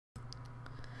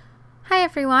Hi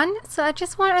everyone, so I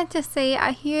just wanted to say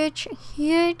a huge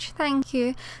thank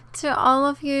you to all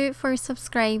of you for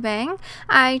subscribing.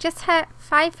 I just hit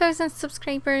 5,000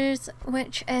 subscribers,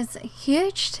 which is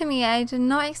huge to me. I did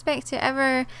not expect to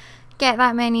ever get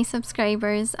that many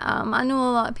subscribers. I know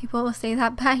a lot of people will say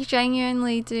that, but I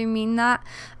genuinely do mean that,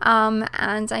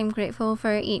 and I'm grateful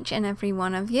for each and every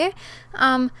one of you.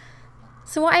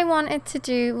 So what I wanted to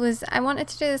do was I wanted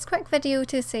to do this quick video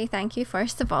to say thank you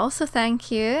first of all, so thank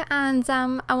you, and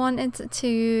I wanted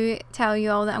to tell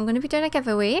you all that I'm going to be doing a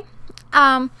giveaway.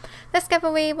 This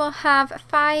giveaway will have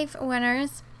 5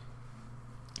 winners.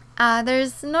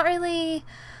 There's not really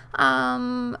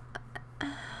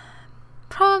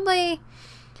probably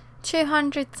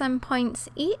 200 some points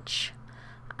each.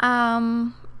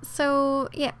 So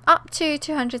yeah, up to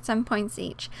 200 some points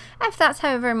each, if that's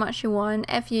however much you want.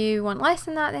 If you want less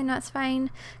than that, then that's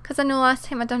fine, because I know last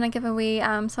time I done a giveaway,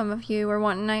 some of you were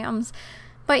wanting items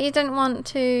but you didn't want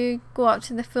to go up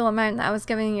to the full amount that I was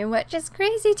giving you, which is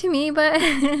crazy to me, but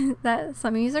that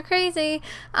some of you are crazy.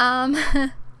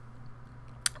 But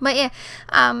yeah,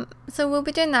 so we'll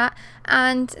be doing that,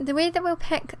 and the way that we'll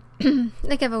pick the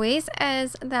giveaways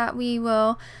is that we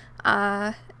will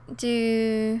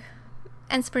do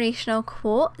inspirational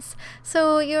quotes.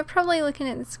 So you're probably looking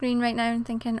at the screen right now and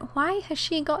thinking, why has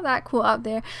she got that quote up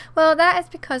there? Well, that is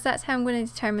because that's how I'm going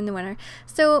to determine the winner.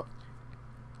 So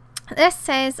this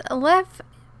says, live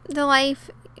the life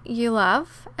you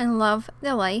love and love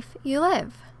the life you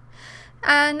live.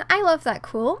 And I love that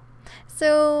quote,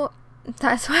 so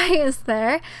that's why it's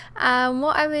there.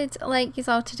 What I would like you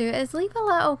all to do is leave a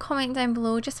little comment down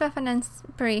below just with an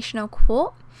inspirational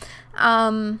quote.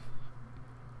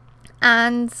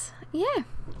 And yeah,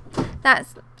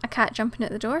 that's a cat jumping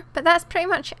at the door, but that's pretty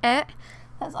much it.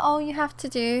 That's all you have to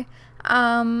do.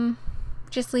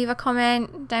 Just leave a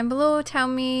comment down below, tell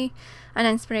me an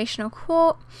inspirational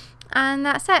quote, and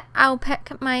that's it. I'll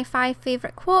pick my 5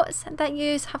 favourite quotes that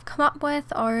you have come up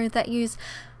with, or that you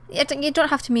don't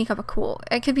have to make up a quote.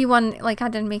 It could be one, like I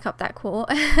didn't make up that quote.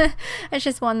 It's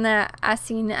just one that I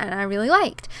seen and I really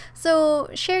liked. So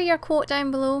share your quote down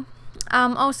below.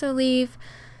 Also leave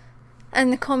in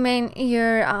the comment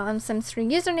your Sims 3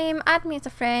 username, add me as a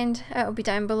friend, it'll be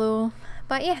down below.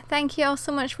 But yeah, thank you all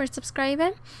so much for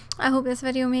subscribing. I hope this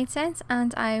video made sense,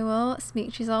 and I will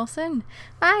speak to you all soon.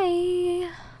 Bye!